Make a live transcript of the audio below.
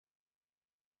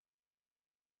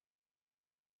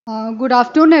Good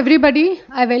afternoon, everybody.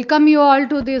 I welcome you all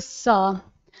to this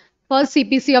first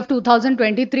CPC of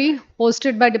 2023,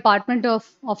 hosted by Department of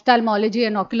Ophthalmology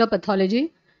and Ocular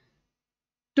Pathology.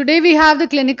 Today we have the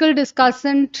clinical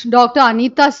discussant, Dr.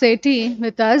 Anita Sethi,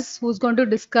 with us, who's going to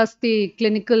discuss the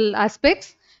clinical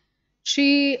aspects.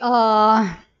 She is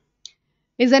an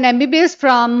MBBS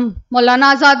from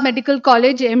Maulana Azad Medical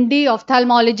College, MD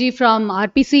Ophthalmology from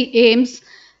RPC AIIMS,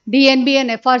 DNB and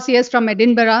FRCS from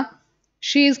Edinburgh.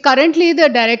 She is currently the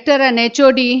Director and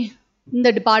HOD in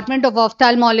the Department of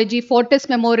Ophthalmology, Fortis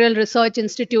Memorial Research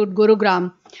Institute,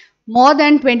 Gurugram. More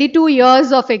than 22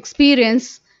 years of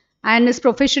experience and is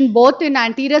proficient both in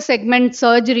anterior segment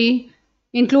surgery,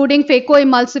 including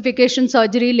phacoemulsification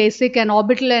surgery, LASIK, and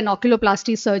orbital and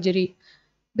oculoplasty surgery.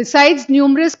 Besides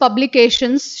numerous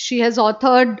publications, she has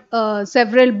authored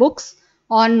several books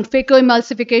on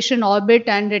phacoemulsification, orbit,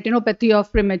 and retinopathy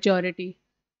of prematurity.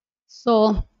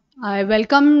 So, I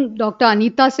welcome Dr.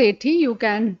 Anita Sethi. You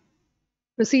can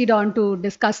proceed on to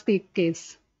discuss the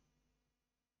case.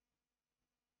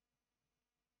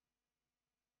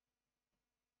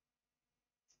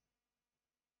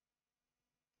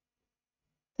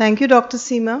 Thank you, Dr.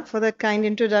 Seema, for that kind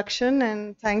introduction,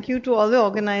 and thank you to all the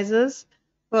organizers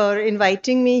for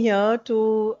inviting me here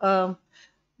to the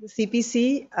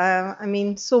CPC. I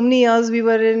mean, so many years we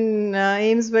were in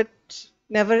AIIMS, but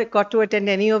never got to attend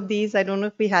any of these. I don't know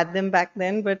if we had them back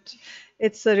then, but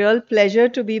it's a real pleasure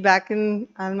to be back in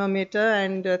Alma Mater,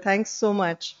 and thanks so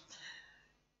much.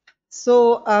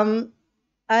 So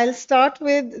I'll start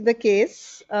with the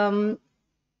case. I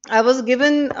was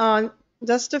given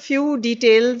just a few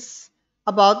details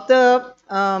about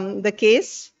the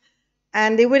case,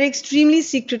 and they were extremely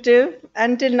secretive.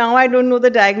 Until now, I don't know the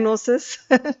diagnosis.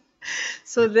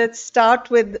 So let's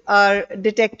start with our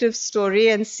detective story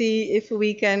and see if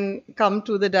we can come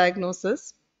to the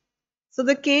diagnosis. So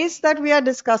the case that we are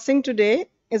discussing today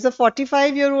is a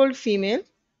 45-year-old female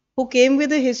who came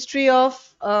with a history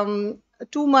of a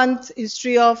 2-month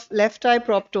history of left eye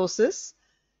proptosis,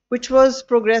 which was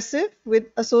progressive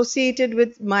associated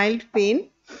with mild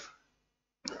pain.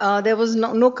 There was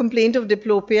no complaint of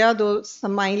diplopia, though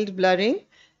some mild blurring.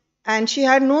 And she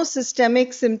had no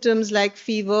systemic symptoms like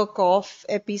fever, cough,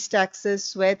 epistaxis,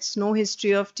 sweats, no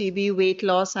history of TB, weight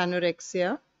loss,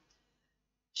 anorexia.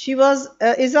 She is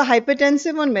a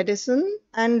hypertensive on medicine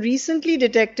and recently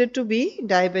detected to be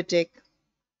diabetic.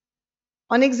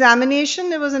 On examination,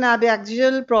 there was an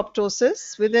abaxial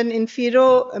proptosis with an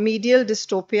inferomedial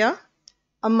dystopia,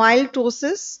 a mild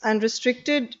ptosis, and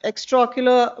restricted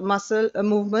extraocular muscle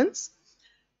movements.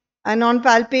 And on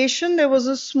palpation, there was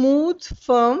a smooth,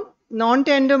 firm,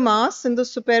 non-tender mass in the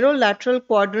superolateral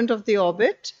quadrant of the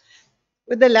orbit,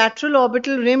 with the lateral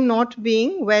orbital rim not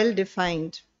being well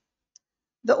defined.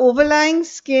 The overlying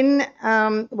skin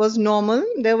was normal.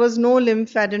 There was no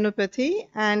lymphadenopathy,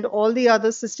 and all the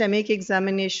other systemic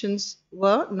examinations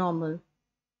were normal.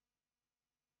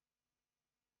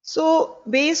 So,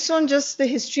 based on just the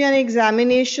history and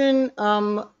examination,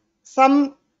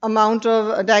 some amount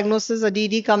of diagnosis, a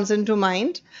DD, comes into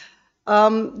mind.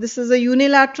 This is a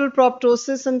unilateral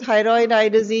proptosis, and thyroid eye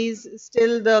disease is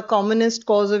still the commonest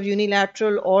cause of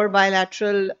unilateral or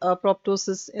bilateral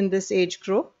proptosis in this age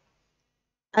group.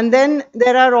 And then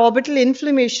there are orbital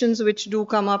inflammations which do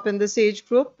come up in this age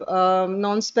group,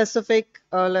 non-specific,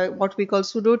 like what we call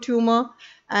pseudotumor,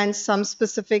 and some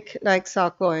specific like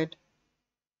sarcoid.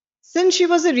 Since she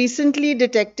was a recently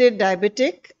detected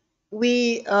diabetic,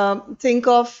 we think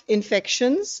of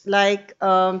infections like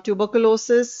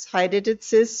tuberculosis, hydatid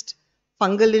cyst,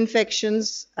 fungal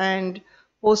infections, and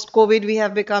post-COVID we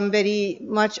have become very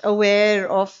much aware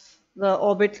of the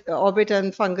orbit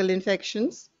and fungal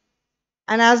infections.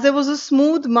 And as there was a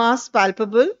smooth mass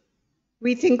palpable,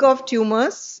 we think of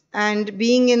tumors, and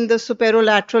being in the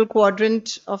superolateral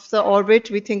quadrant of the orbit,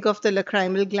 we think of the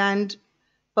lacrimal gland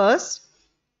first,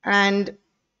 and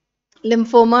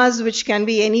lymphomas, which can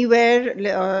be anywhere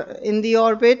in the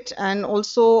orbit, and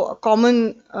also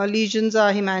common lesions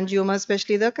are hemangioma,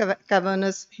 especially the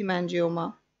cavernous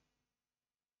hemangioma.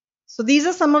 So these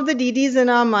are some of the DDs in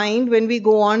our mind when we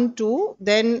go on to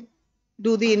then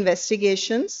do the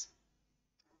investigations.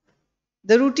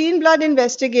 The routine blood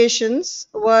investigations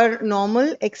were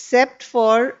normal except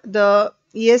for the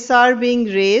ESR being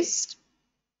raised,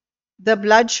 the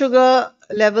blood sugar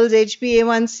levels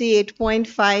HbA1c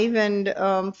 8.5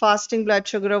 and fasting blood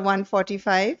sugar of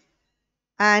 145,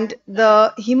 and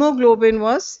the hemoglobin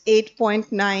was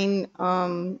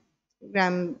 8.9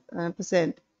 gram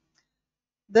percent.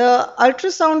 The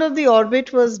ultrasound of the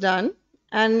orbit was done,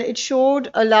 and it showed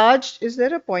a large, is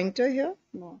there a pointer here?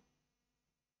 No.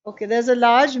 Okay, there's a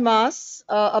large mass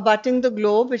abutting the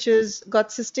globe, which is got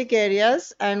cystic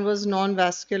areas and was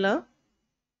non-vascular.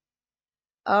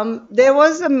 There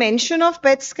was a mention of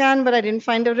PET scan, but I didn't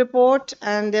find a report,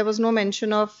 and there was no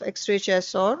mention of X-ray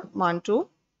chest or Mantoux.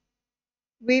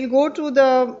 We'll go to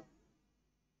the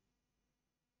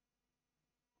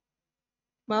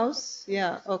mouse.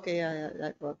 Yeah, okay, yeah,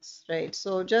 that works. Right.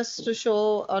 So just to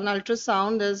show on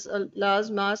ultrasound, there's a large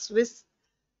mass with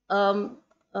um,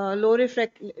 low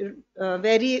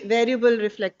variable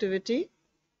reflectivity.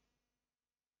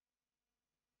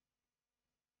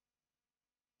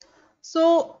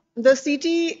 So the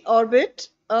CT orbit,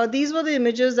 these were the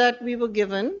images that we were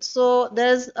given. So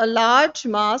there's a large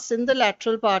mass in the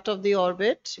lateral part of the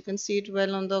orbit. You can see it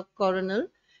well on the coronal.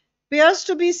 Appears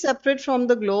to be separate from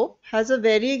the globe, has a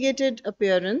variegated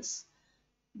appearance.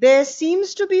 There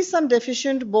seems to be some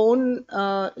deficient bone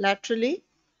laterally,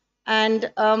 and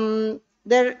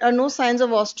there are no signs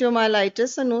of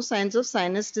osteomyelitis and no signs of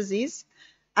sinus disease.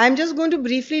 I'm just going to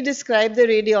briefly describe the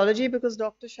radiology because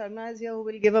Dr. Sharma is here who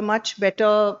will give a much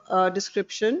better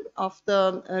description of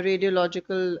the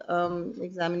radiological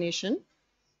examination.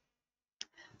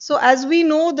 So as we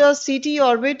know, the CT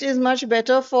orbit is much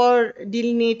better for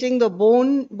delineating the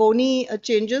bony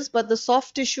changes, but the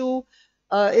soft tissue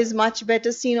is much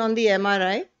better seen on the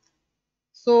MRI.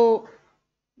 So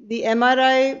the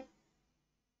MRI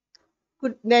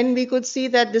then we could see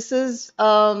that this is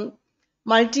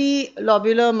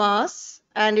multilobular mass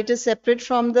and it is separate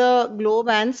from the globe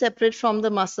and separate from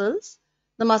the muscles.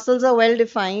 The muscles are well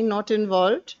defined, not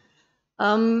involved.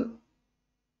 Um,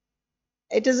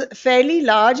 it is fairly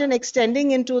large and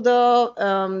extending into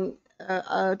the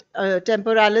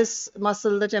temporalis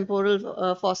muscle, the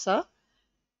temporal fossa.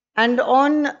 And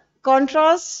on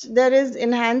contrast, there is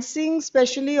enhancing,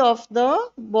 especially of the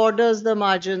borders, the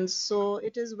margins. So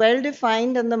it is well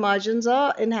defined and the margins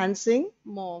are enhancing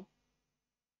more.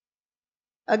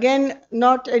 Again,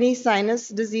 not any sinus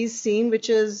disease seen, which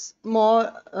is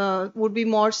more, would be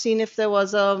more seen if there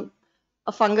was a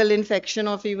fungal infection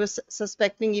or if we were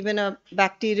suspecting even a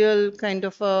bacterial kind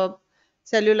of a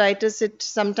cellulitis. It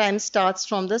sometimes starts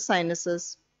from the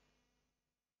sinuses.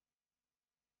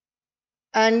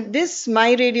 And this,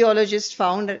 my radiologist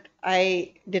found that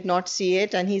I did not see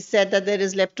it. And he said that there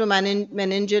is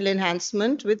leptomeningeal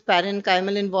enhancement with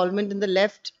parenchymal involvement in the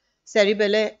left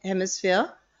cerebellar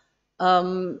hemisphere.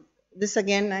 This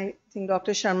again, I think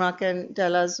Dr. Sharma can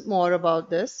tell us more about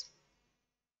this.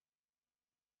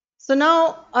 So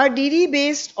now our DD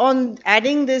based on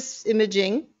adding this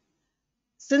imaging,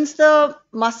 since the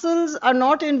muscles are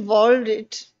not involved,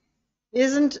 it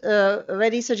isn't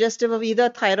very suggestive of either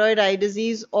thyroid eye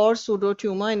disease or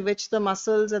pseudotumor in which the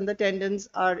muscles and the tendons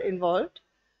are involved.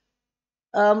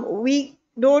 We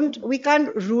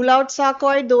can't rule out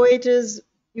sarcoid, though it is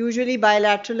usually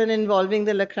bilateral and involving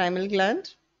the lacrimal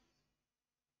gland.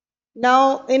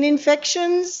 Now, in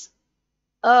infections,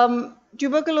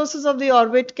 tuberculosis of the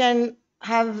orbit can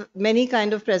have many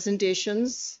kind of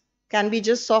presentations. Can be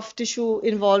just soft tissue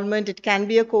involvement. It can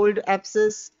be a cold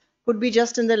abscess. Could be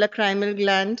just in the lacrimal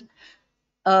gland.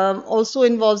 Also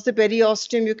involves the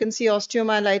periosteum. You can see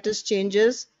osteomyelitis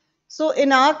changes. So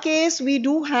in our case, we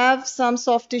do have some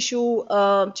soft tissue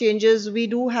changes. We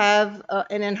do have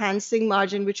an enhancing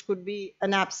margin, which could be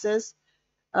an abscess.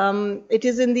 It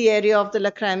is in the area of the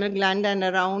lacrimal gland and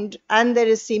around, and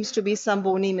there seems to be some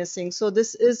bony missing. So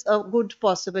this is a good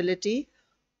possibility.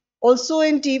 Also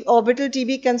in orbital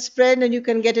TB can spread and you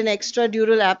can get an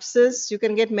extradural abscess. You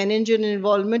can get meningeal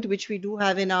involvement, which we do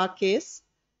have in our case.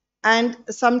 And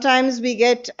sometimes we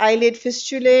get eyelid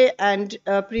fistulae and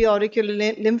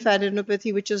preauricular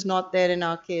lymphadenopathy, which is not there in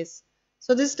our case.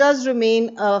 So this does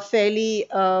remain a fairly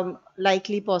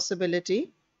likely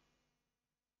possibility.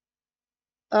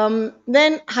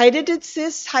 Then hydatid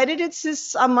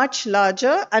cysts are much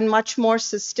larger and much more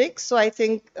cystic. So I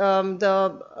think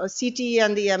the CT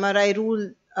and the MRI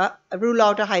rule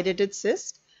out a hydatid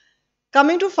cyst.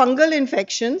 Coming to fungal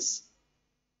infections,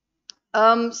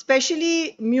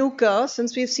 especially mucor,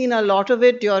 since we've seen a lot of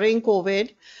it during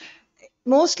COVID,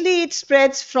 mostly it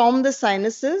spreads from the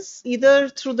sinuses, either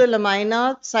through the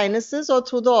lamina sinuses or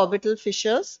through the orbital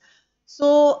fissures.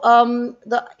 So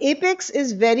the apex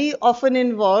is very often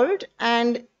involved,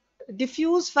 and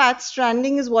diffuse fat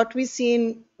stranding is what we see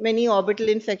in many orbital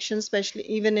infections, especially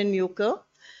even in mucor.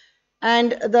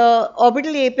 And the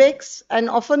orbital apex, and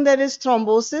often there is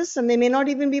thrombosis, and they may not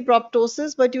even be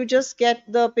proptosis, but you just get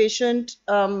the patient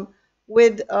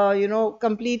with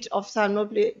complete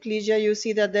ophthalmoplegia. You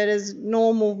see that there is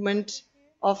no movement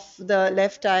of the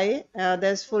left eye.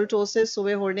 There's full ptosis, so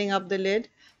we're holding up the lid.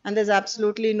 and there's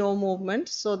absolutely no movement.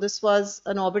 So this was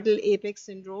an orbital apex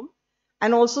syndrome.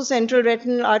 And also central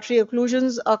retinal artery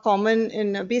occlusions are common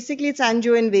in, basically it's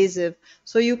angioinvasive.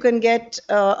 So you can get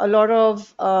a lot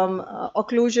of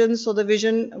occlusions, so the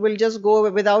vision will just go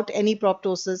without any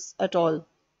proptosis at all.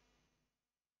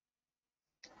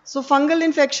 So fungal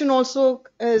infection also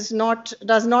it's not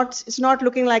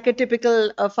looking like a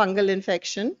typical fungal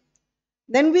infection.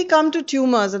 Then we come to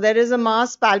tumors. There is a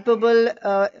mass palpable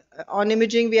on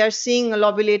imaging. We are seeing a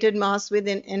lobulated mass with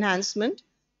enhancement.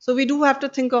 So we do have to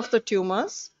think of the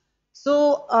tumors.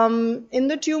 So in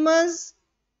the tumors,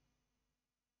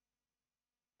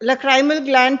 lacrimal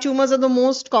gland tumors are the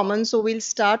most common. So we'll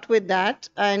start with that.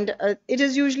 And it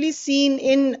is usually seen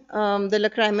in the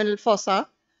lacrimal fossa.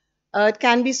 It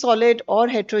can be solid or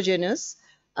heterogeneous.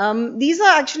 These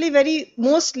are actually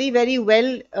mostly very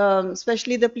well,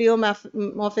 especially the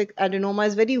pleomorphic adenoma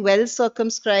is very well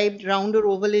circumscribed, round or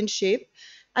oval in shape.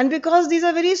 And because these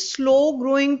are very slow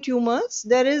growing tumors,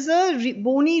 there is a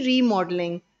bony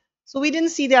remodeling. So we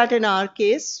didn't see that in our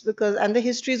case and the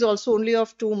history is also only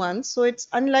of 2 months. So it's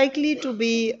unlikely to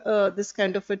be this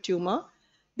kind of a tumor.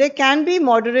 There can be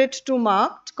moderate to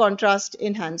marked contrast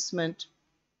enhancement.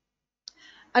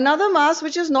 Another mass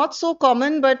which is not so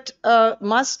common but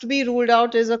must be ruled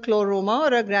out is a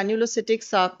chloroma or a granulocytic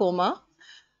sarcoma.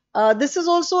 This is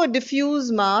also a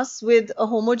diffuse mass with a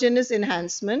homogeneous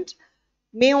enhancement,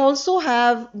 may also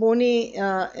have bony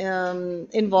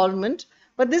involvement,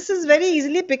 but this is very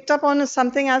easily picked up on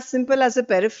something as simple as a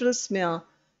peripheral smear.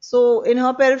 So in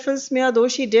her peripheral smear, though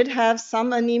she did have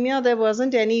some anemia, there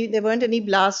weren't any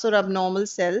blasts or abnormal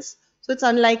cells. So it's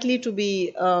unlikely to be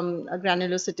a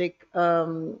granulocytic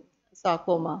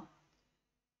sarcoma.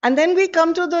 And then we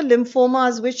come to the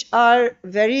lymphomas, which are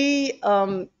they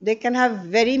can have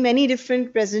very many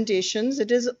different presentations.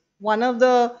 It is one of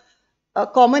the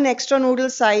common extranodal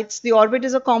sites. The orbit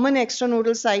is a common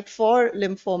extranodal site for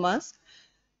lymphomas.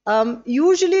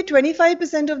 Usually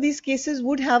 25% of these cases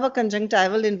would have a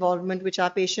conjunctival involvement, which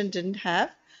our patient didn't have.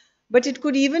 But it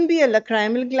could even be a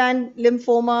lacrimal gland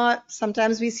lymphoma.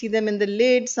 Sometimes we see them in the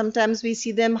lid. Sometimes we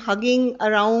see them hugging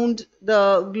around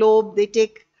the globe. They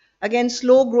take, again,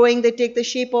 slow growing. They take the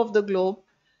shape of the globe.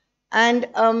 And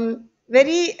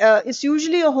it's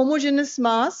usually a homogeneous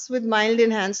mass with mild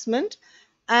enhancement.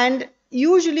 And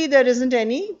usually there isn't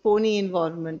any bony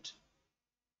involvement.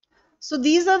 So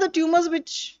these are the tumors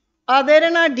which are there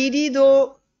in our DD,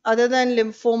 though other than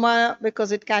lymphoma,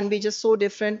 because it can be just so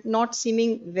different, not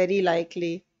seeming very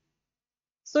likely.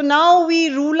 So now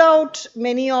we rule out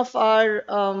many of our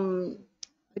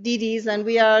DDs and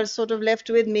we are sort of left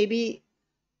with maybe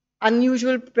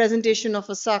unusual presentation of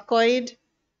a sarcoid,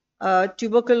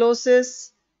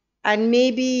 tuberculosis, and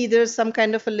maybe there's some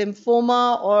kind of a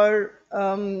lymphoma or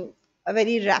a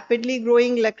very rapidly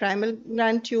growing lacrimal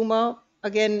gland tumor,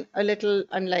 again a little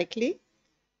unlikely.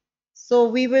 So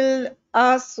we will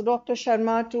ask Dr.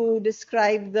 Sharma to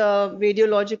describe the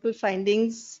radiological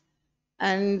findings,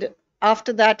 and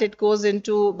after that it goes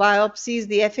into biopsies.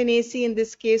 The FNAC in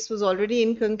this case was already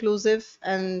inconclusive,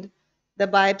 and the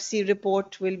biopsy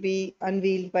report will be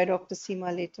unveiled by Dr.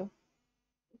 Seema later.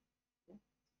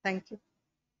 Thank you.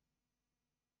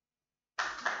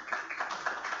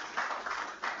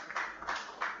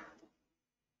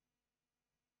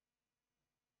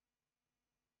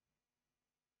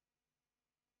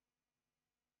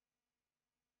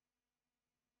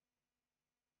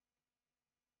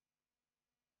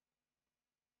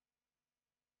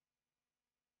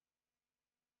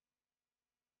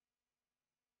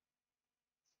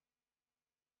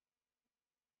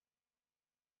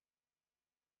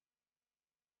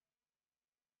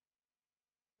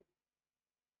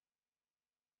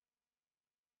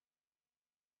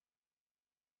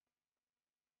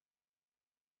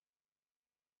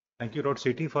 Thank you,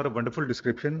 Dr. Sethi, for a wonderful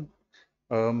description.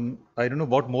 I don't know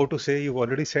what more to say. You've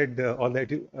already said all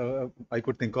that I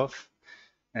could think of.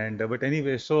 And but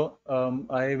anyway, so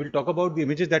I will talk about the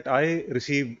images that I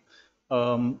received.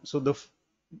 So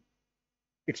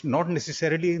it's not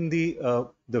necessarily in the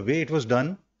way it was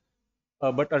done,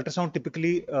 but ultrasound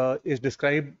typically is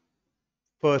described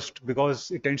first because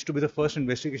it tends to be the first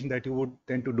investigation that you would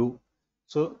tend to do.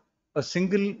 So a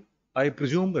single, I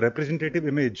presume, representative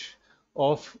image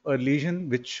of a lesion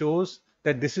which shows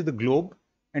that this is the globe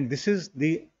and this is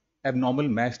the abnormal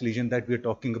mass lesion that we are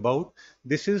talking about.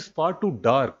 This is far too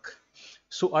dark.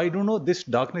 So I don't know, this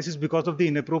darkness is because of the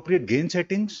inappropriate gain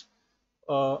settings.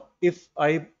 If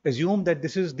I assume that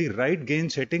this is the right gain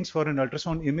settings for an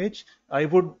ultrasound image, I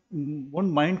wouldn't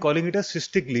mind calling it a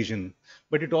cystic lesion,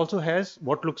 but it also has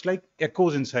what looks like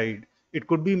echoes inside. It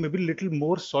could be maybe a little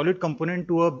more solid component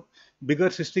to a bigger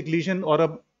cystic lesion or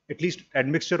at least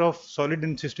admixture of solid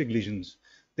and cystic lesions.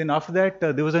 Then after that,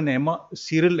 there was an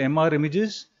serial MR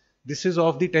images. This is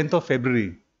of the 10th of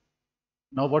February.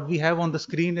 Now what we have on the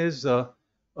screen is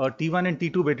T1 and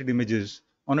T2 weighted images.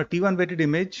 On a T1 weighted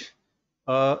image,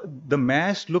 the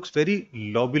mass looks very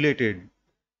lobulated.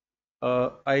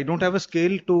 I don't have a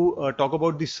scale to talk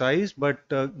about the size, but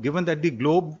given that the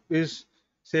globe is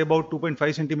say about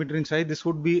 2.5 centimeter in size, this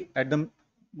would be at the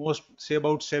most say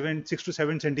about 6 to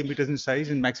 7 centimeters in size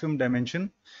in maximum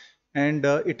dimension. And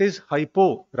it is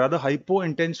rather hypo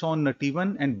intense on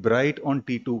T1 and bright on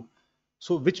T2.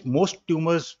 So which most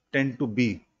tumors tend to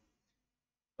be.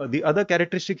 The other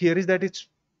characteristic here is that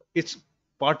it's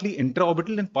partly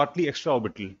intraorbital and partly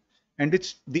extraorbital, and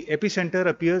the epicenter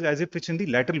appears as if it's in the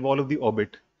lateral wall of the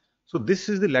orbit. So this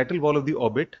is the lateral wall of the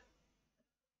orbit.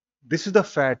 This is the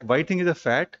fat. White thing is the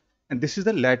fat, and this is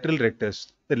the lateral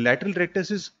rectus. The lateral rectus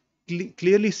is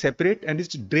clearly separate and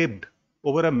it's draped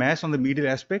over a mass on the medial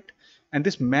aspect, and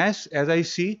this mass, as I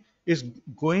see, is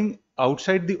going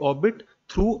outside the orbit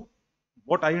through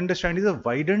what I understand is a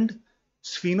widened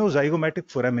sphenozygomatic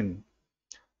foramen.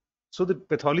 So the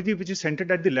pathology which is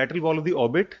centered at the lateral wall of the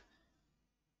orbit,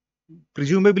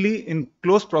 presumably in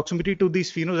close proximity to the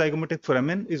sphenozygomatic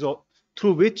foramen, is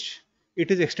through which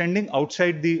it is extending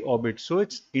outside the orbit. So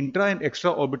it's intra and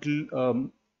extraorbital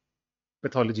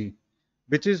pathology,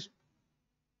 which is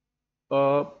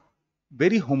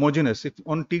very homogeneous. If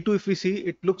on T2, if we see,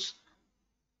 it looks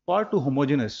far too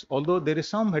homogeneous, although there is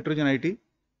some heterogeneity.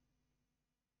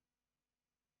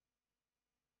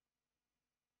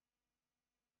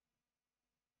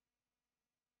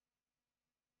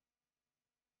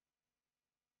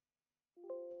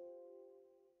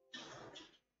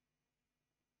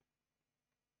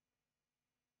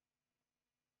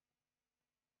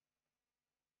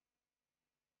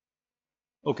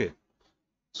 Okay,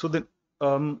 so then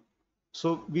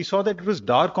so we saw that it was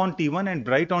dark on T1 and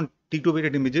bright on T2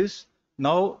 weighted images.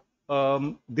 Now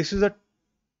this is a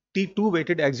T2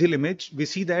 weighted axial image. We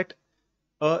see that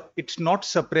it's not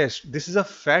suppressed. This is a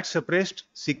fat suppressed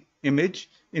image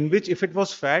in which if it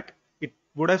was fat, it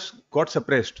would have got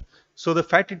suppressed. So the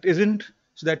fat it isn't.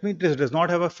 So that means it does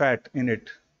not have a fat in it.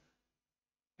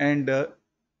 And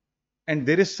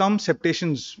there is some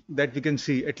septations that we can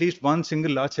see, at least one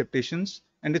single large septations,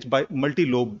 and it's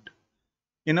multi-lobed.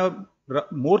 In a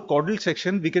more caudal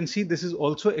section, we can see this is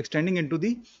also extending into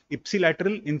the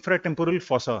ipsilateral infratemporal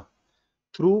fossa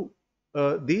through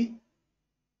the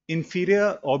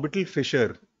inferior orbital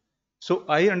fissure. So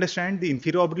I understand the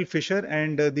inferior orbital fissure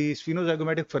and the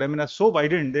sphenozygomatic foramen are so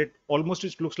widened that almost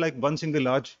it looks like one single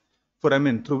large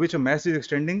foramen through which a mass is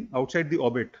extending outside the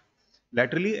orbit,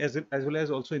 laterally as well as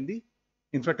also in the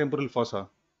infratemporal fossa.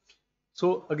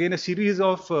 So again, a series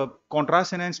of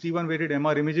contrast enhanced T1 weighted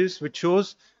MR images which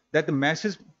shows that the mass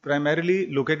is primarily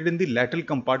located in the lateral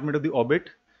compartment of the orbit,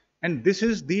 and this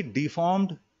is the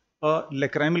deformed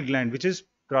lacrimal gland which is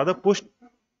rather pushed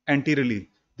anteriorly.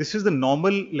 This is the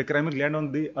normal lacrimal gland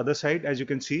on the other side, as you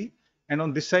can see, and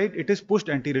on this side it is pushed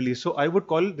anteriorly. So I would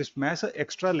call this mass an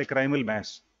extra lacrimal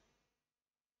mass.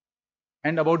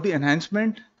 And about the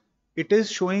enhancement, it is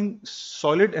showing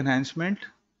solid enhancement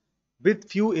with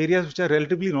few areas which are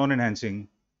relatively non-enhancing.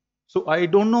 So I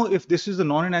don't know if this is the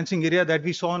non-enhancing area that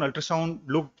we saw on ultrasound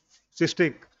looked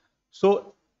cystic.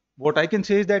 So what I can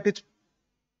say is that it's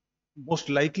most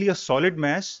likely a solid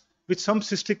mass with some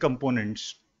cystic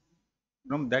components.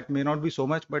 That may not be so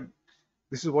much, but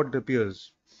this is what it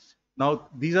appears. Now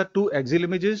these are two axial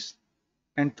images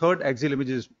and third axial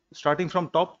images starting from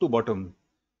top to bottom.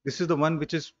 This is the one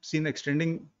which is seen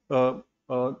extending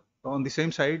on the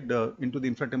same side into the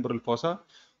infratemporal fossa.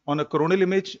 On a coronal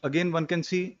image, again one can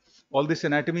see all this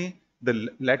anatomy. The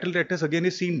lateral rectus again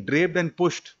is seen draped and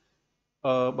pushed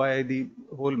by the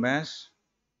whole mass.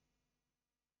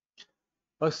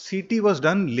 A CT was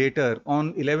done later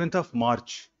on 11th of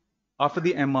March after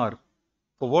the MR.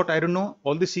 For what I don't know,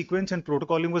 all the sequence and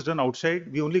protocoling was done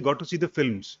outside. We only got to see the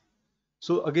films.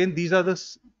 So again, these are the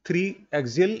 3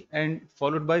 axial and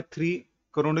followed by 3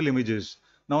 coronal images.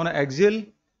 Now on an axial,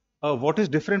 what is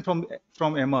different from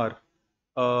MR?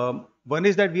 One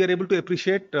is that we are able to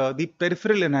appreciate the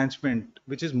peripheral enhancement,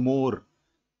 which is more.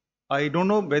 I don't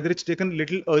know whether it's taken a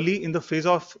little early in the phase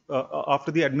of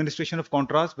after the administration of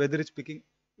contrast, whether it's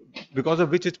because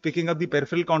of which it's picking up the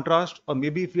peripheral contrast, or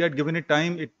maybe if we had given it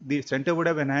time, the center would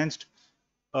have enhanced.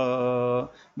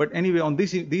 But anyway, on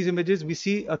these images, we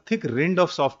see a thick rind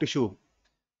of soft tissue.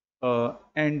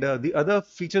 And the other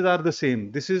features are the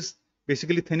same. This is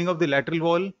basically thinning of the lateral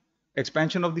wall,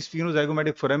 expansion of the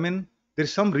sphenozygomatic foramen. There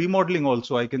is some remodeling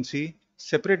also, I can see.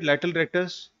 Separate lateral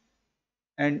rectus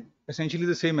and essentially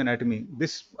the same anatomy.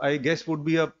 This, I guess, would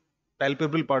be a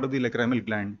palpable part of the lacrimal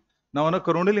gland. Now, on a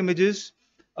coronal images,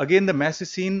 again the mass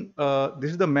is seen.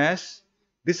 This is the mass.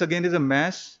 This again is a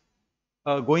mass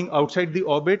going outside the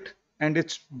orbit, and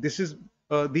this is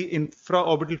the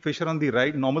infraorbital fissure on the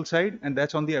right normal side, and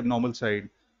that's on the abnormal side.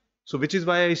 So, which is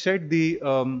why I said the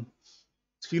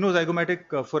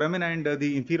sphenozygomatic foramen and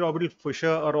the inferior orbital fissure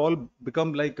are all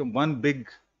become like one big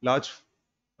large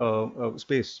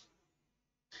space.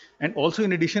 And also,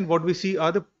 in addition, what we see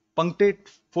are the punctate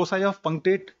foci of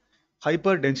punctate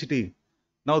hyperdensity.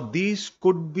 Now, these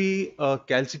could be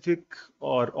calcific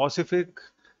or ossific.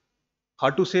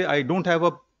 Hard to say. I don't have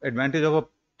a advantage of a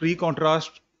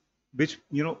pre-contrast, which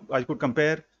I could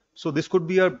compare. So this could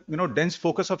be a dense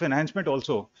focus of enhancement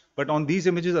also. But on these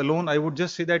images alone, I would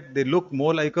just say that they look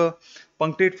more like a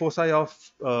punctate foci of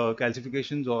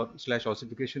calcifications or /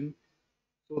 ossification.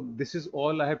 So this is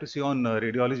all I have to say on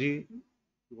radiology.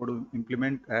 You want to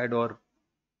implement, add, or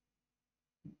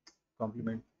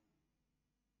complement?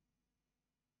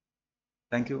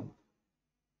 Thank you.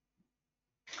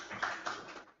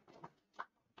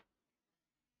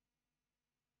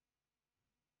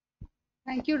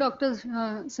 Thank you, Dr.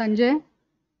 Sanjay.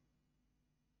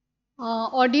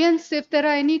 Audience, if there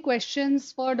are any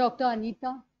questions for Dr.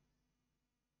 Anita,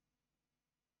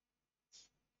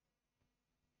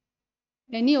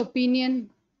 any opinion,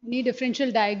 any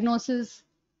differential diagnosis?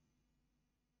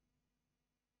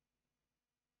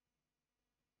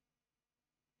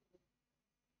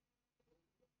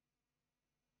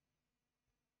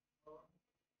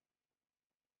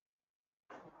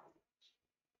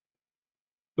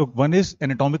 Look, one is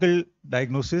anatomical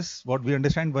diagnosis, what we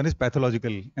understand. One is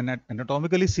pathological. And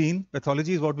anatomically seen,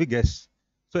 pathology is what we guess.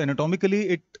 So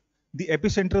anatomically, the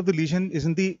epicenter of the lesion is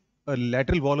in the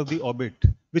lateral wall of the orbit,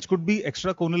 which could be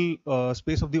extraconal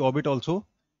space of the orbit also,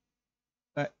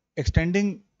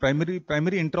 extending primary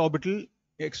intraorbital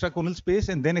extraconal space,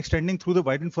 and then extending through the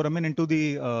widened foramen into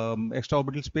the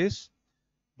extraorbital space.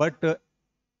 But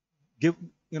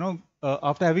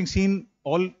after having seen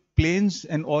all planes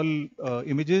and all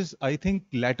images, I think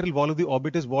lateral wall of the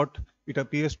orbit is what it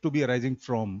appears to be arising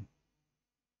from.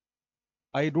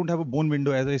 I don't have a bone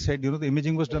window, as I said. The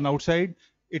imaging was done outside.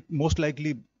 It most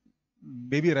likely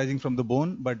may be arising from the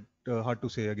bone, but hard to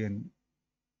say again.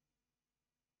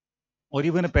 Or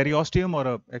even a periosteum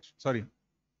or sorry.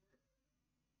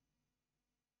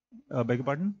 Beg your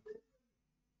pardon?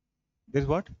 There's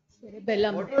what?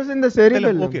 Cerebellum. What was in the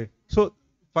cerebellum? Okay, so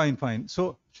fine.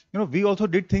 So we also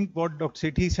did think what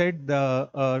Dr. Sethi said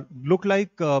looked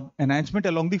like enhancement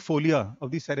along the folia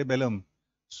of the cerebellum.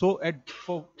 So at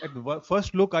the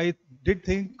first look, I did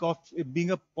think of it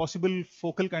being a possible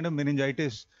focal kind of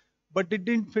meningitis, but it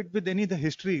didn't fit with any of the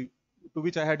history to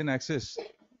which I had an access.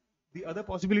 The other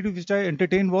possibility which I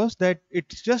entertained was that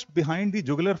it's just behind the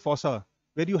jugular fossa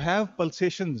where you have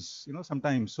pulsations,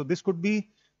 sometimes. So this could be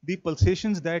the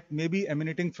pulsations that may be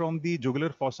emanating from the jugular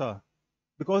fossa,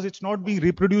 because it's not being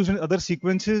reproduced in other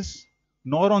sequences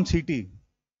nor on CT.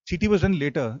 CT was done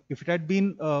later. If it had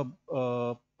been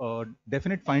a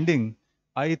definite finding,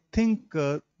 I think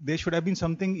there should have been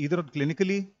something either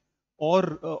clinically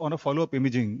or on a follow-up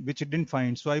imaging, which it didn't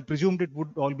find. So I presumed it would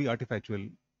all be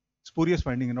artifactual, spurious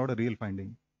finding and not a real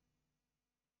finding.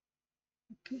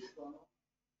 Okay.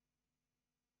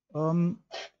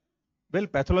 Well,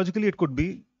 pathologically, it could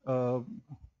be. It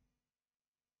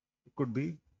could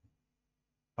be.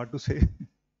 Hard to say.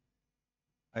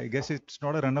 I guess it's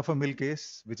not a run-of-a-mill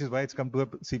case, which is why it's come to a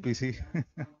CPC.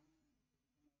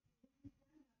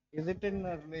 Is it in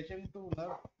relation to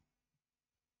nerve?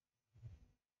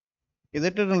 Is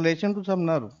it in relation to some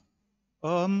nerve?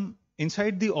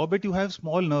 Inside the orbit, you have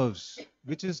small nerves,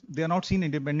 they are not seen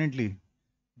independently.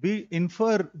 We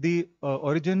infer the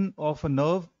origin of a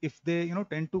nerve if they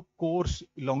tend to course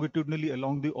longitudinally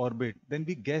along the orbit. Then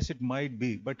we guess it might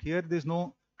be. But here there's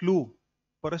no clue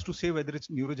for us to say whether it's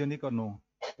neurogenic or no.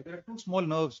 But there are two small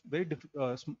nerves, very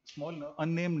small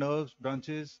unnamed nerves,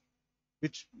 branches,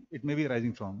 which it may be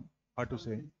arising from. Hard to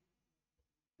say.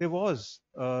 There was.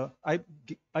 I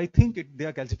think they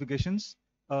are calcifications.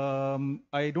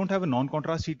 I don't have a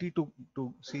non-contrast CT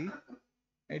to see.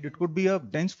 And it could be a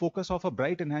dense focus of a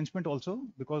bright enhancement also,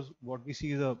 because what we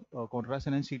see is a contrast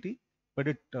enhanced CT.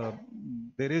 But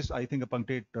there is, I think, a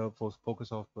punctate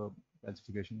focus of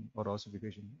calcification or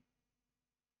ossification.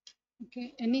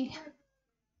 Okay. Any?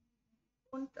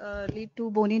 Won't lead to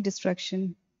bony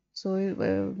destruction. So,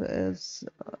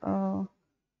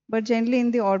 but generally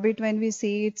in the orbit, when we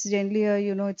see it's generally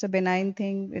it's a benign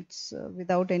thing. It's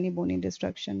without any bony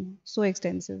destruction. So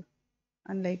extensive,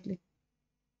 unlikely.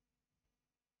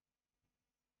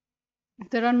 If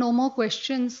there are no more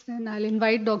questions, then I'll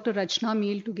invite Dr. Rachna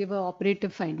Meel to give her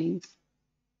operative findings.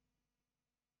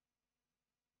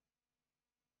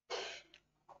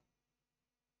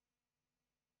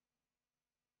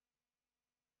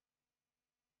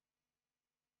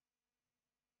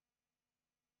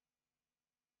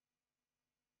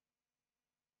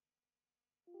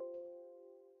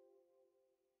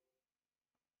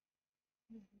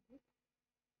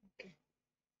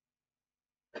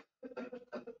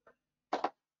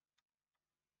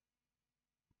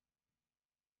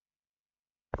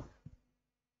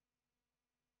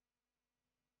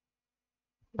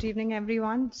 Good evening,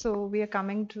 everyone. So we are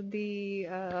coming to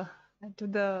the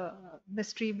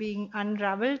mystery being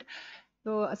unraveled.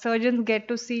 So surgeons get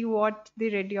to see what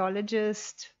the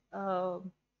radiologist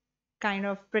kind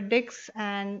of predicts,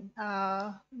 and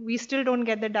we still don't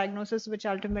get the diagnosis, which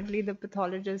ultimately the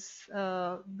pathologist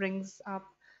brings up.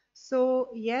 So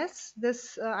yes,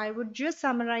 this I would just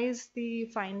summarize the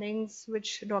findings,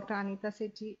 which Dr. Anita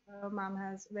Sethi ma'am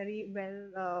has very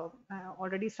well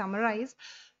already summarized.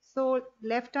 So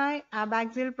left eye,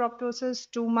 abaxial proptosis,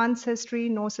 2 months history,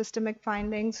 no systemic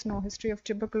findings, no history of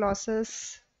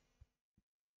tuberculosis,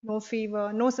 no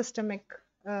fever, no systemic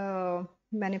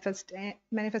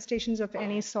manifestations of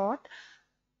any sort.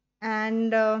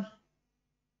 And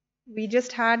we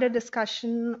just had a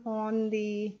discussion on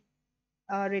the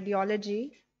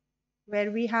radiology,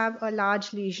 where we have a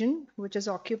large lesion which is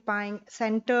occupying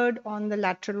centered on the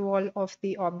lateral wall of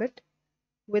the orbit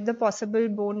with the possible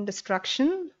bone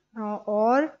destruction,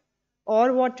 or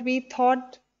what we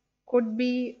thought could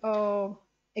be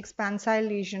expansile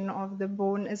lesion of the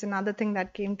bone is another thing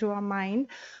that came to our mind.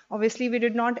 Obviously, we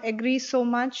did not agree so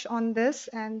much on this,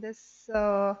 and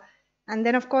and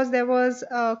then of course there was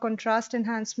a contrast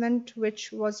enhancement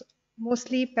which was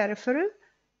mostly peripheral,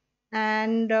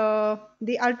 and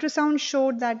the ultrasound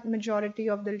showed that majority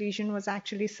of the lesion was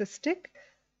actually cystic,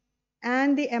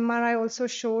 and the MRI also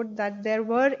showed that there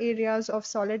were areas of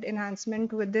solid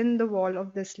enhancement within the wall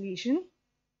of this lesion.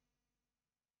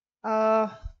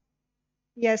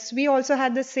 Yes, we also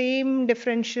had the same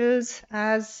differentials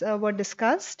as were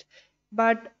discussed,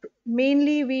 but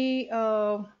mainly we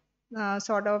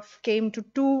sort of came to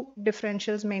two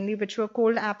differentials mainly, which were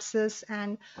cold abscess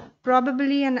and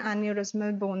probably an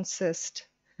aneurysmal bone cyst.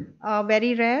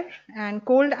 Very rare. And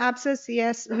cold abscess,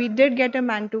 yes, we did get a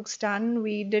Mantoux done.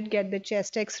 We did get the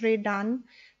chest X-ray done.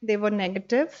 They were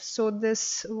negative, so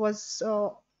this was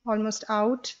almost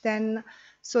out. Then,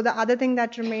 so the other thing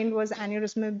that remained was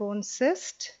aneurysmal bone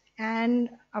cyst, and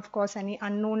of course any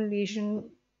unknown lesion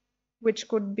which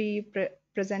could be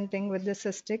presenting with the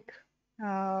cystic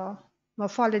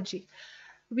morphology.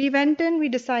 We went in, we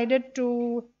decided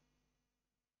to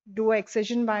do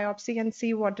excision biopsy and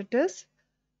see what it is.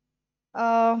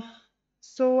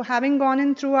 So having gone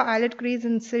in through a eyelet crease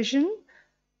incision,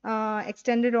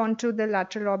 extended onto the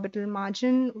lateral orbital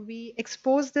margin, we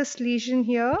expose this lesion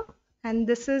here, and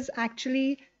this is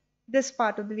actually this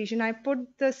part of the lesion. I put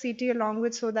the CT along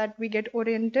with so that we get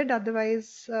oriented,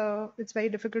 otherwise it's very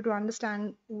difficult to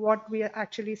understand what we are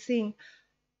actually seeing.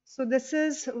 So this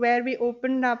is where we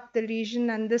opened up the lesion,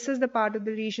 and this is the part of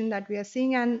the lesion that we are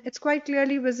seeing, and it's quite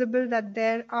clearly visible that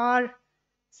there are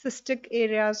cystic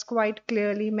areas, quite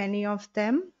clearly, many of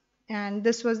them. And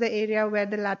this was the area where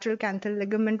the lateral canthal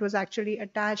ligament was actually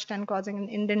attached and causing an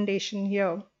indentation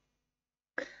here.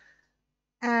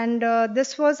 And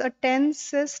this was a 10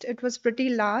 cyst. It was pretty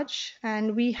large,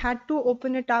 and we had to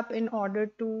open it up in order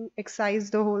to excise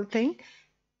the whole thing.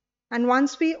 And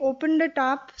once we opened it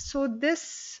up, so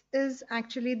this is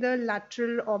actually the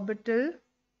lateral orbital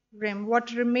rim,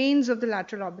 what remains of the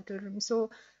lateral orbital rim. So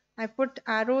I put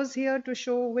arrows here to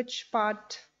show which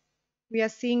part we are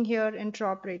seeing here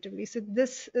intraoperatively. So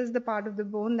this is the part of the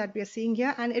bone that we are seeing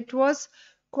here, and it was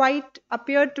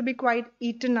appeared to be quite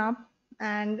eaten up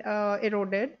and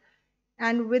eroded.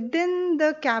 And within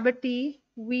the cavity,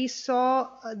 we saw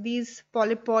these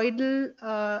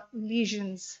polypoidal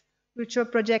lesions, which were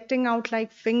projecting out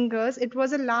like fingers. It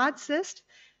was a large cyst,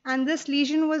 and this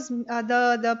lesion was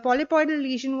the polypoidal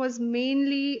lesion was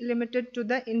mainly limited to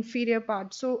the inferior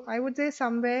part. So I would say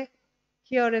somewhere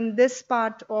here in this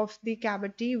part of the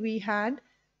cavity, we had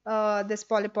this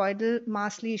polypoidal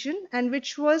mass lesion, and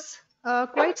which was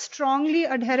quite strongly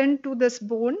adherent to this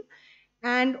bone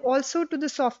and also to the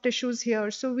soft tissues here.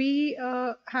 So we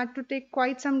had to take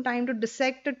quite some time to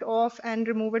dissect it off and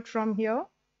remove it from here.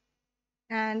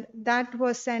 And that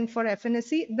was sent for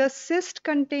FNSC. The cyst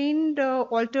contained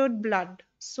altered blood.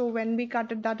 So when we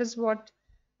cut it, that is what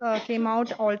came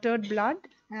out, altered blood.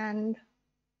 And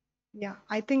yeah,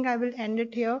 I think I will end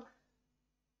it here.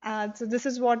 So this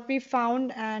is what we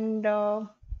found, and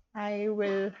I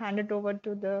will hand it over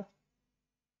to the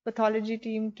pathology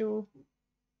team to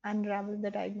unravel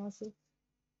the diagnosis.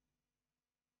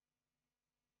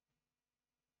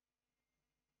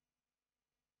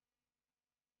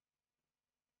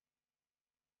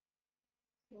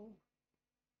 So,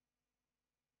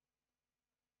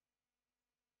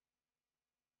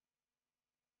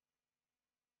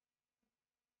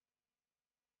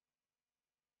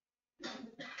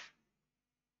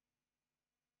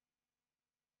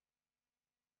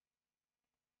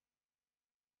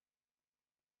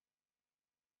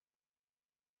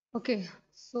 Okay,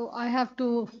 so I have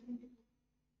to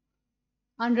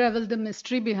unravel the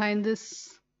mystery behind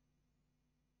this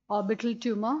orbital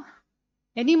tumor.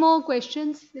 Any more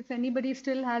questions? If anybody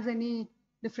still has any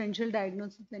differential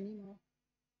diagnosis anymore.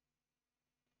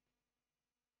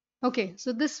 Okay,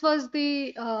 so this was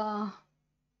the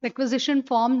requisition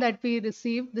form that we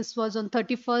received. This was on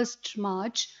 31st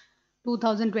March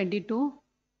 2022.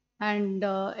 And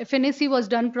FNAC was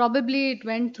done, probably it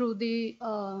went through the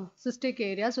cystic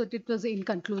area, so it was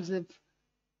inconclusive.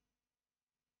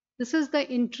 This is the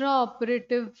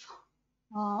intraoperative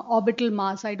orbital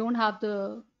mass. I don't have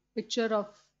the picture of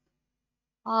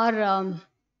our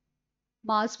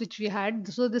mass which we had.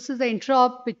 So this is the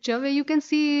intraop picture where you can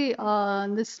see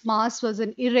this mass was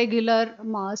an irregular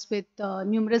mass with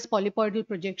numerous polypoidal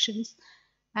projections,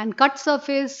 and cut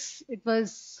surface, it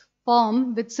was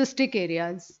formed with cystic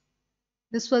areas.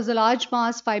 This was a large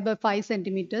mass, 5 by 5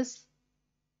 centimeters.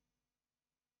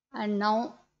 And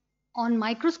now on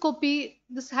microscopy,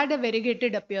 this had a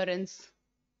variegated appearance.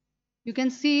 You can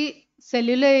see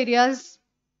cellular areas,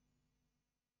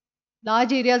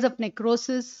 large areas of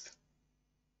necrosis.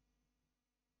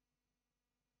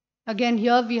 Again,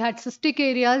 here we had cystic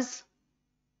areas,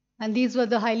 and these were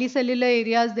the highly cellular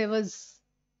areas.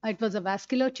 It was a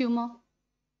vascular tumor.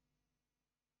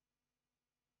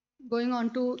 Going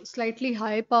on to slightly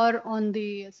high power on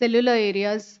the cellular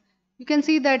areas, you can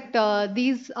see that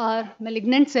these are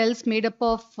malignant cells made up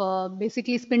of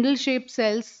basically spindle-shaped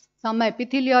cells, some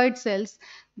epithelioid cells.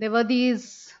 There were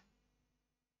these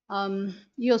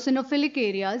eosinophilic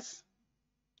areas.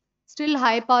 Still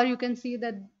high power, you can see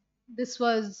that this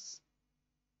was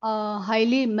a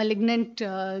highly malignant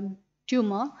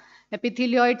tumor.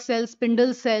 Epithelioid cells,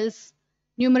 spindle cells,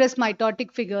 numerous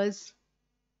mitotic figures.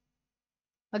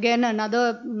 Again,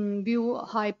 another view,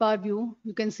 high power view.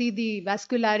 You can see the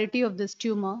vascularity of this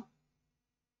tumor.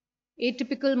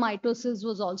 Atypical mitosis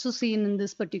was also seen in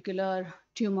this particular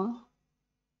tumor.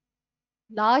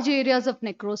 Large areas of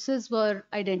necrosis were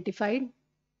identified.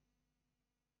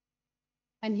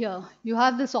 And here you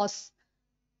have this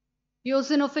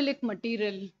eosinophilic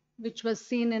material which was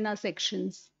seen in our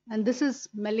sections. And this is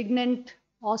malignant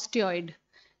osteoid.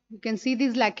 You can see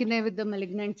these lacunae with the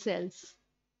malignant cells.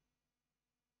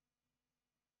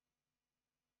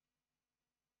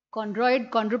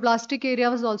 Chondroblastic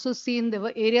area was also seen. There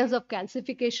were areas of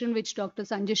calcification which Dr.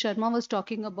 Sanjay Sharma was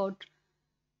talking about.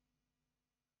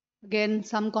 Again,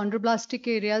 some chondroblastic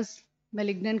areas,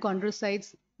 malignant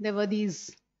chondrocytes. There were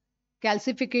these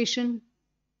calcification.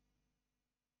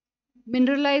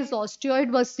 Mineralized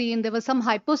osteoid was seen. There were some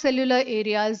hypocellular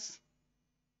areas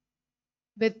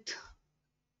with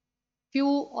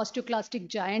few osteoclastic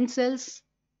giant cells.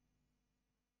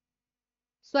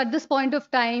 So at this point of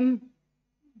time,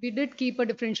 we did keep a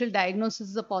differential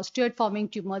diagnosis of osteoid forming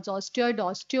tumors, osteoid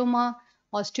osteoma,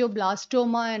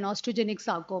 osteoblastoma, and osteogenic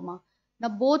sarcoma. Now,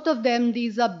 both of them,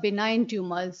 these are benign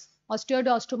tumors. Osteoid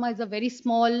osteoma is a very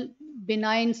small,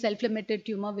 benign, self-limited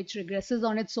tumor which regresses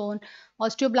on its own.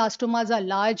 Osteoblastomas are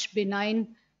large,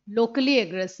 benign, locally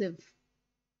aggressive.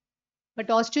 But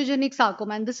osteogenic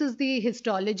sarcoma, and this is the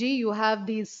histology, you have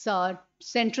these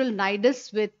central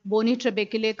nidus with bony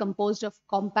trabeculae composed of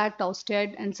compact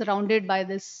osteoid and surrounded by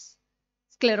this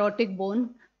sclerotic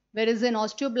bone. Whereas in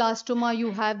osteoblastoma,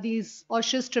 you have these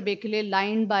osseous trabeculae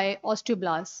lined by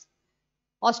osteoblasts.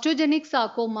 Osteogenic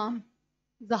sarcoma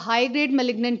is a high-grade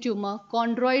malignant tumor.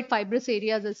 Chondroid fibrous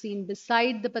areas are seen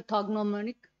beside the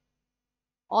pathognomonic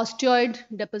osteoid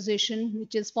deposition,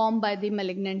 which is formed by the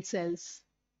malignant cells.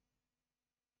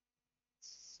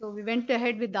 So we went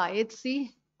ahead with the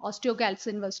IHC.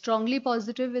 Osteocalcin was strongly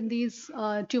positive in these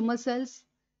tumor cells.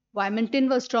 Vimentin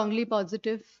was strongly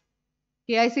positive.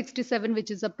 Ki67, which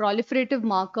is a proliferative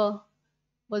marker,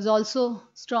 was also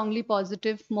strongly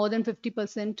positive, more than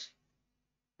 50%.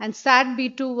 And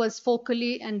SAT-B2 was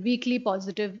focally and weakly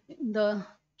positive in the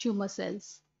tumor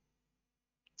cells.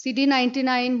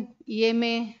 CD99,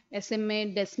 EMA,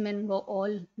 SMA, Desmin were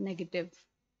all negative.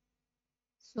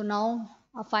 So now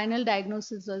our final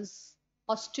diagnosis was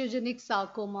osteogenic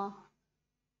sarcoma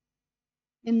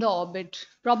in the orbit,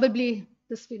 probably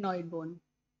the sphenoid bone.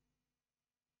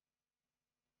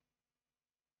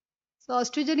 So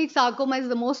osteogenic sarcoma is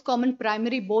the most common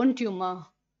primary bone tumor.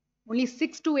 Only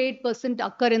 6 to 8%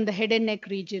 occur in the head and neck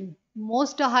region.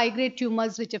 Most are high-grade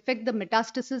tumors which affect the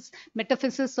metaphysis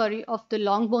of the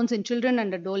long bones in children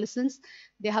and adolescents.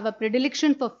 They have a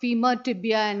predilection for femur,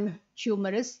 tibia, and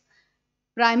humerus.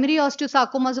 Primary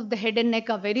osteosarcomas of the head and neck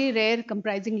are very rare,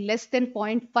 comprising less than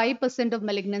 0.5% of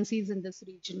malignancies in this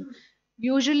region.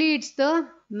 Usually, it's the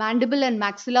mandible and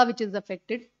maxilla which is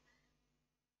affected.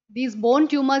 These bone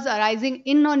tumors arising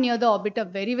in or near the orbit are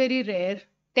very, very rare.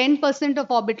 10%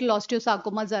 of orbital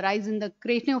osteosarcomas arise in the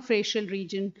craniofacial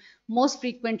region, most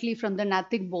frequently from the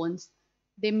gnathic bones.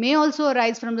 They may also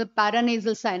arise from the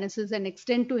paranasal sinuses and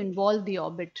extend to involve the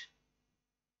orbit.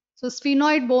 So,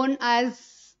 sphenoid bone, as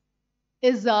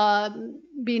is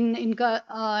been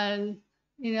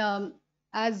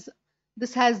as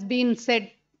this has been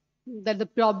said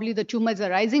that probably the tumor is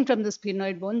arising from the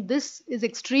sphenoid bone. This is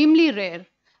extremely rare,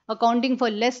 accounting for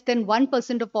less than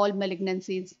 1% of all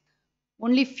malignancies.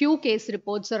 Only few case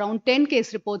reports, around 10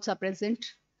 case reports are present.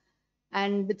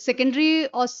 And with secondary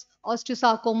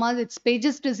osteosarcomas, it's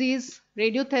Paget's disease,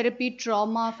 radiotherapy,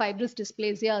 trauma, fibrous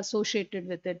dysplasia associated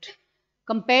with it.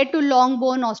 Compared to long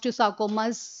bone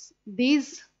osteosarcomas,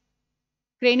 these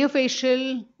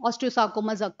craniofacial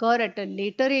osteosarcomas occur at a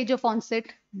later age of onset.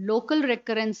 Local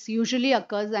recurrence usually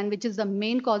occurs, and which is the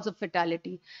main cause of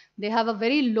fatality. They have a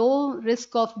very low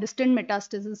risk of distant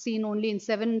metastasis, seen only in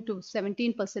 7 to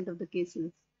 17% of the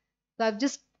cases. So I've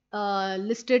just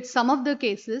listed some of the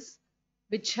cases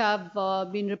which have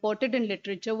been reported in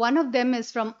literature. One of them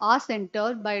is from our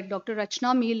center by Dr.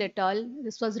 Rachna Meel et al.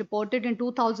 This was reported in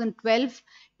 2012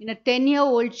 in a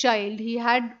 10-year-old child. He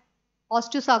had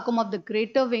osteosarcoma of the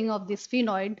greater wing of the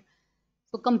sphenoid.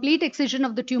 So complete excision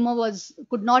of the tumor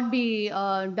could not be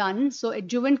done. So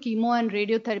adjuvant chemo and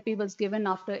radiotherapy was given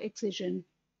after excision.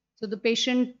 So the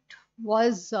patient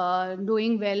was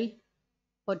doing well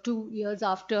for 2 years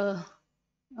after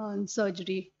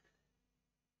surgery.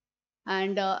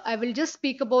 And I will just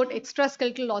speak about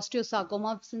extraskeletal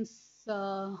osteosarcoma since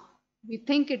we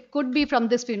think it could be from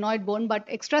this sphenoid bone, but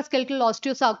extraskeletal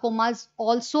osteosarcomas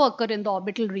also occur in the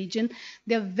orbital region.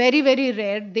 They are very, very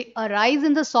rare. They arise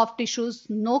in the soft tissues,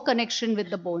 no connection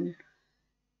with the bone.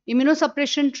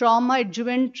 Immunosuppression, trauma,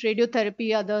 adjuvant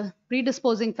radiotherapy are the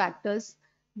predisposing factors.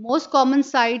 Most common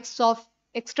sites of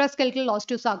extraskeletal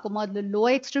osteosarcoma, the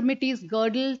lower extremities,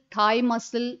 girdle, thigh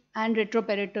muscle, and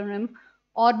retroperitoneum.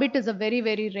 Orbit is a very,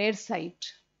 very rare site.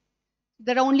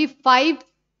 There are only 5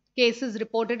 cases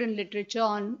reported in literature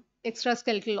on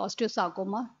extraskeletal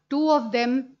osteosarcoma. 2 of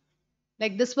them,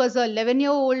 like this was a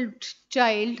 11-year-old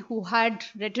child who had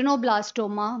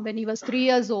retinoblastoma when he was 3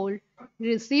 years old. He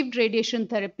received radiation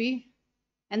therapy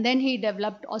and then he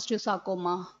developed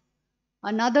osteosarcoma.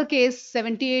 Another case,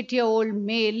 78-year-old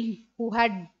male who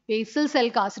had basal cell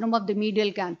carcinoma of the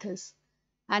medial canthus,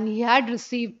 and he had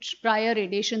received prior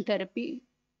radiation therapy,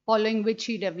 following which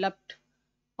he developed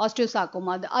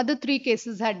osteosarcoma. The other 3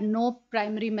 cases had no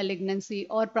primary malignancy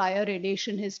or prior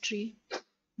radiation history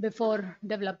before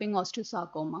developing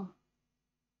osteosarcoma.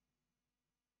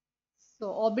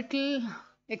 So orbital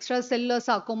extracellular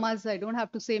sarcomas, I don't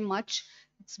have to say much.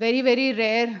 It's very, very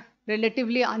rare,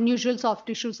 relatively unusual soft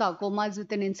tissue sarcomas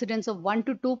with an incidence of 1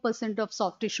 to 2% of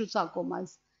soft tissue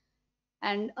sarcomas.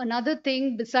 And another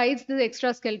thing, besides the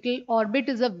extraskeletal, orbit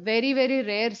is a very, very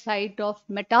rare site of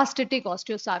metastatic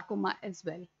osteosarcoma as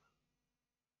well.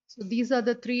 So these are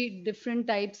the 3 different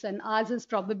types, and ours is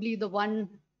probably the one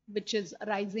which is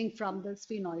arising from the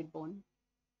sphenoid bone.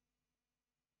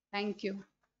 Thank you.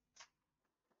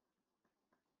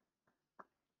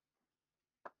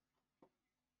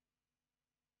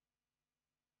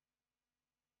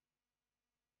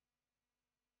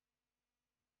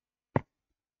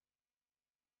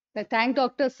 I thank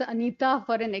Dr. Anita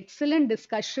for an excellent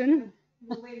discussion.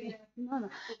 No.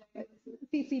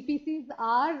 See, CPCs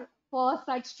are for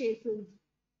such cases.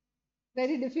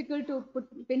 Very difficult to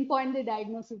pinpoint the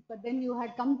diagnosis, but then you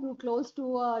had come too close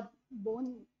to a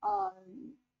bone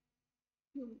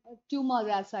tumor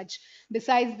as such,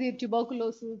 besides the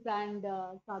tuberculosis and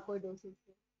sarcoidosis.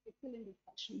 Excellent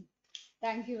discussion.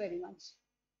 Thank you very much.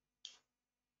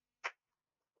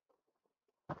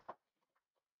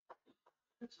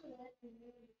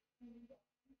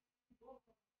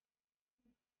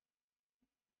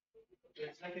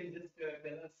 It's like you just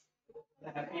tell us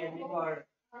the happy ending or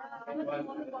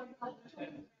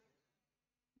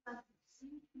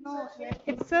No,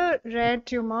 it's a rare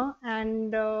tumor,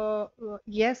 and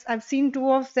yes, I've seen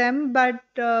two of them, but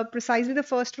precisely the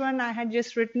first one I had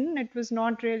just written. It was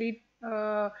not really,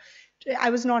 I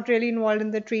was not really involved in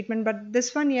the treatment, but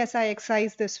this one, yes, I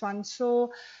excised this one.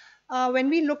 So when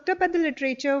we looked up at the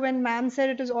literature, when ma'am said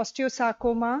it is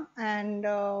osteosarcoma, and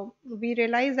we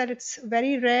realized that it's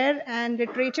very rare, and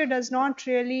literature does not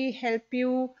really help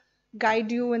you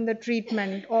guide you in the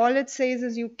treatment. All it says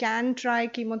is you can try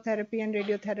chemotherapy and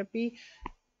radiotherapy,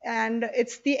 and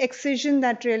it's the excision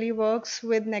that really works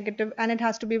with negative, and it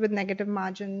has to be with negative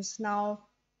margins. Now,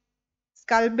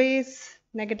 skull base,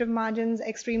 negative margins,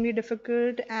 extremely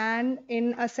difficult, and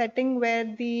in a setting where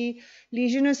the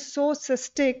lesion is so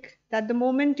cystic that the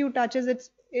moment you touches it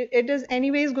is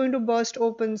anyways going to burst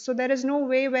open. So there is no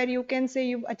way where you can say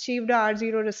you've achieved a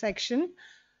R0 resection,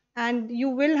 and you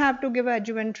will have to give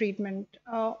adjuvant treatment.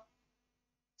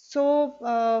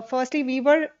 Firstly, we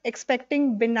were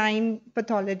expecting benign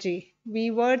pathology.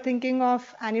 We were thinking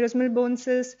of aneurysmal bone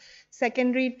cysts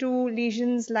secondary to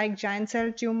lesions like giant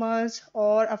cell tumors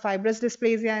or a fibrous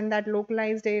dysplasia in that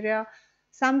localized area.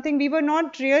 Something we were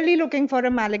not really looking for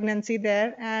a malignancy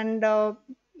there. And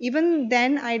even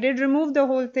then, I did remove the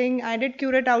whole thing. I did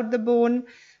curate out the bone.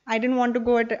 I didn't want to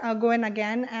go in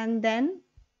again. And then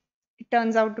it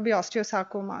turns out to be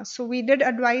osteosarcoma. So we did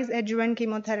advise adjuvant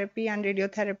chemotherapy and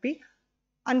radiotherapy.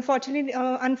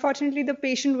 Unfortunately, the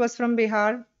patient was from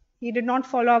Bihar. He did not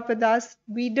follow up with us.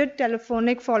 We did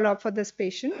telephonic follow up for this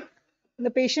patient. The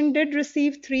patient did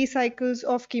receive 3 cycles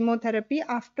of chemotherapy,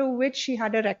 after which she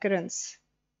had a recurrence.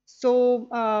 So,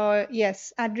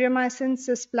 yes, adriamycin,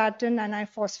 cisplatin, and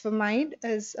ifosfamide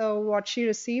is what she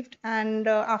received. And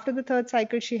after the 3rd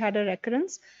cycle, she had a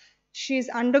recurrence. She's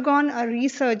undergone a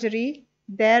resurgery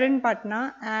there in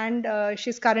Patna, and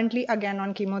she's currently again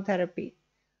on chemotherapy.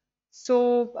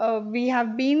 So we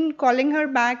have been calling her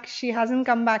back. She hasn't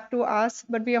come back to us,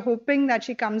 but we are hoping that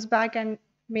she comes back, and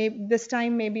maybe this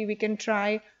time maybe we can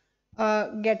try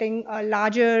getting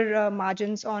larger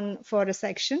margins on for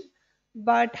resection.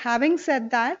 But having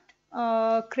said that,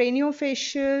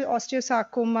 craniofacial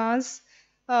osteosarcomas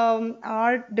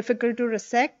are difficult to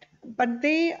resect, but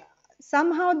they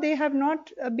have not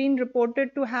been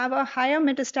reported to have a higher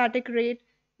metastatic rate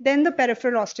than the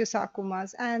peripheral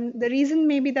osteosarcomas. And the reason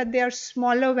may be that they are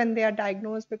smaller when they are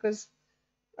diagnosed, because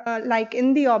like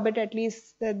in the orbit at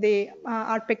least, they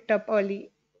are picked up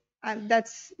early. And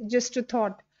that's just a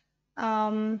thought.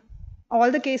 Um, all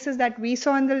the cases that we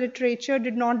saw in the literature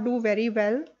did not do very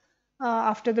well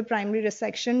after the primary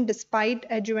resection, despite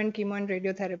adjuvant chemo and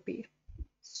radiotherapy.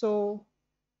 So,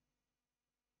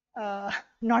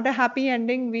 not a happy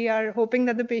ending. We are hoping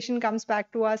that the patient comes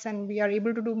back to us and we are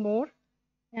able to do more.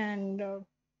 And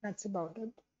that's about it.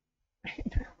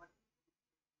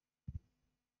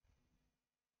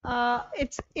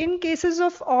 It's in cases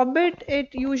of orbit, it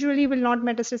usually will not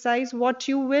metastasize. What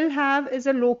you will have is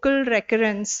a local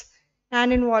recurrence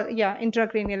and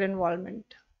intracranial involvement.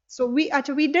 So we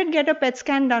did get a PET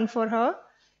scan done for her,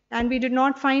 and we did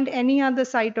not find any other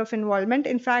site of involvement.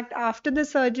 In fact, after the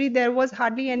surgery, there was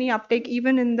hardly any uptake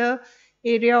even in the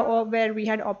area where we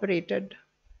had operated.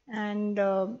 And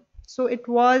so it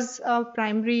was a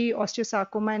primary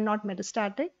osteosarcoma and not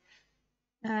metastatic.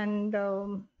 And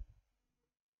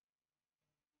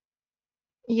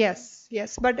yes,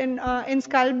 but in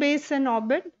skull base and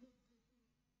orbit,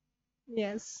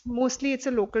 yes, mostly it's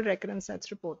a local recurrence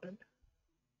that's reported.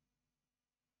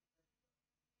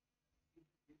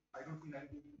 I don't think I'll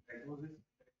be diagnosis.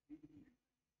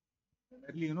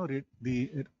 Early,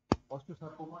 the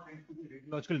osteosarcoma tends to be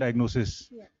radiological diagnosis.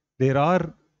 Yeah. There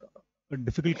are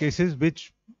difficult cases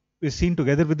which is seen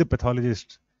together with the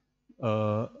pathologist,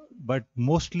 but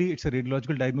mostly it's a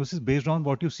radiological diagnosis based on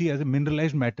what you see as a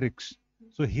mineralized matrix.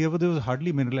 So here there was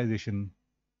hardly mineralization.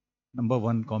 Number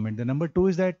one comment. The number two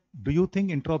is that, do you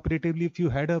think intraoperatively, if you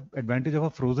had a advantage of a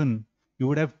frozen, you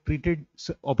would have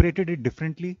operated it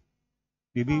differently?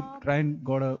 Maybe try and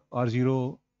got a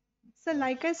R0. So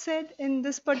like I said, in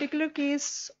this particular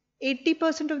case,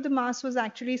 80% of the mass was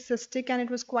actually cystic and it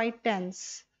was quite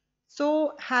tense.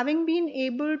 So having been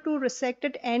able to resect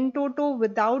it en toto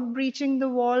without breaching the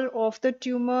wall of the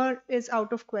tumor is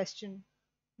out of question.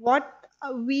 What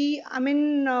we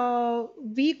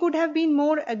could have been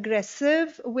more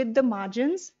aggressive with the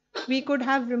margins. We could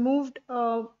have removed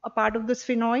a part of the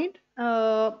sphenoid,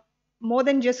 more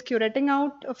than just curating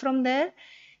out from there.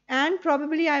 And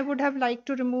probably I would have liked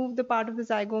to remove the part of the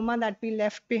zygoma that we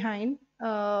left behind,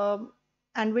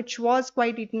 and which was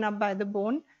quite eaten up by the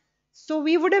bone. So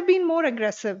we would have been more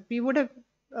aggressive. We would have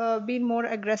been more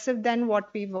aggressive than what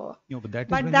we were. You know, but that is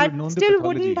But when you had that known the still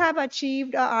pathology. wouldn't have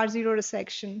achieved a R0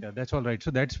 resection. Yeah, that's all right.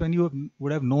 So that's when you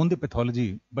would have known the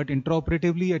pathology, but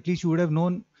intraoperatively, at least you would have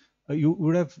known, you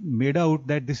would have made out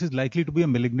that this is likely to be a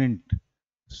malignant.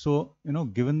 So, you know,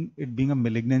 given it being a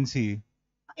malignancy,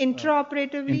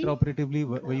 Intraoperatively, intraoperatively,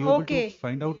 were you able to okay,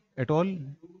 find out at all?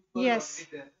 yes.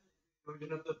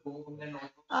 Erosion of the bone and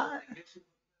all.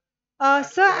 Uh,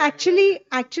 Sir,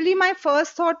 actually, my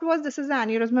first thought was this is an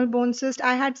aneurysmal bone cyst.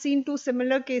 I had seen two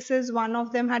similar cases. One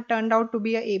of them had turned out to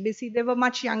be a ABC. They were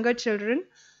much younger children.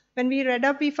 When we read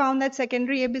up, we found that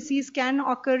secondary ABCs can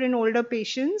occur in older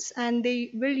patients, and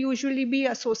they will usually be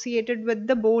associated with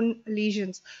the bone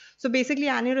lesions. So basically,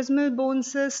 aneurysmal bone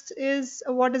cyst is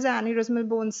what is an aneurysmal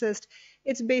bone cyst?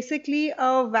 It's basically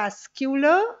a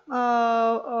vascular,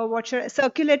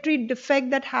 circulatory defect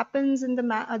that happens in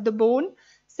the bone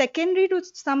secondary to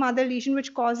some other lesion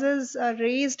which causes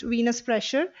raised venous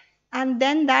pressure, and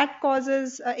then that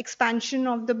causes expansion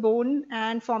of the bone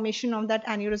and formation of that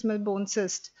aneurysmal bone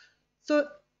cyst. So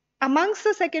amongst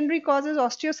the secondary causes,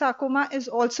 osteosarcoma is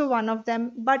also one of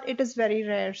them, but it is very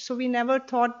rare. So we never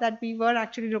thought that we were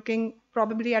actually looking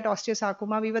probably at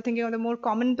osteosarcoma. We were thinking of the more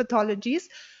common pathologies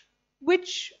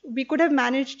which we could have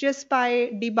managed just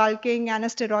by debulking and a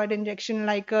steroid injection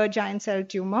like a giant cell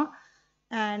tumor.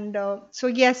 And so,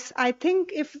 yes, I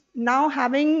think if now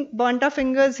having burnt our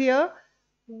fingers here,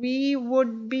 we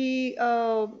would be,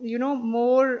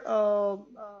 more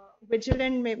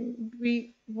vigilant.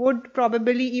 We would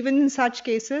probably, even in such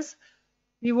cases,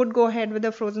 we would go ahead with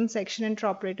a frozen section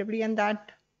intraoperatively, and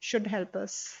that should help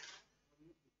us.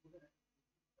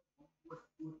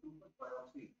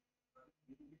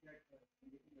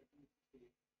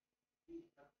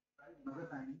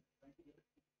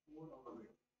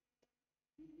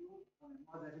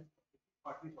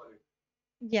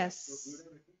 Yes.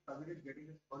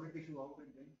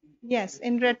 Yes,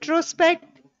 in retrospect,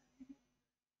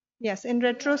 yes, in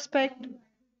retrospect,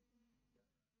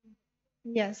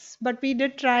 yes, but we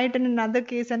did try it in another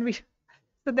case, and we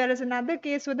so there is another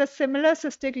case with a similar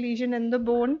cystic lesion in the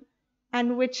bone,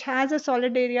 and which has a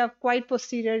solid area quite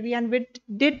posteriorly, and we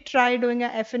did try doing a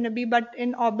F and a B, but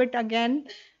in orbit again,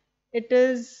 it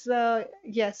is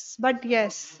yes, but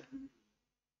yes,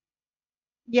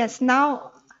 yes,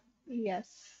 now, yes,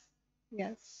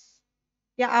 yes.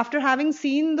 Yeah, after having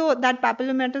seen though that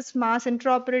papillomatous mass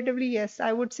intraoperatively, yes,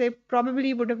 I would say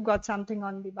probably would have got something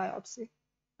on the biopsy,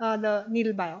 the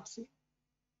needle biopsy.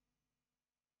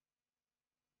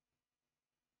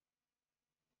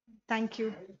 Thank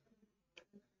you.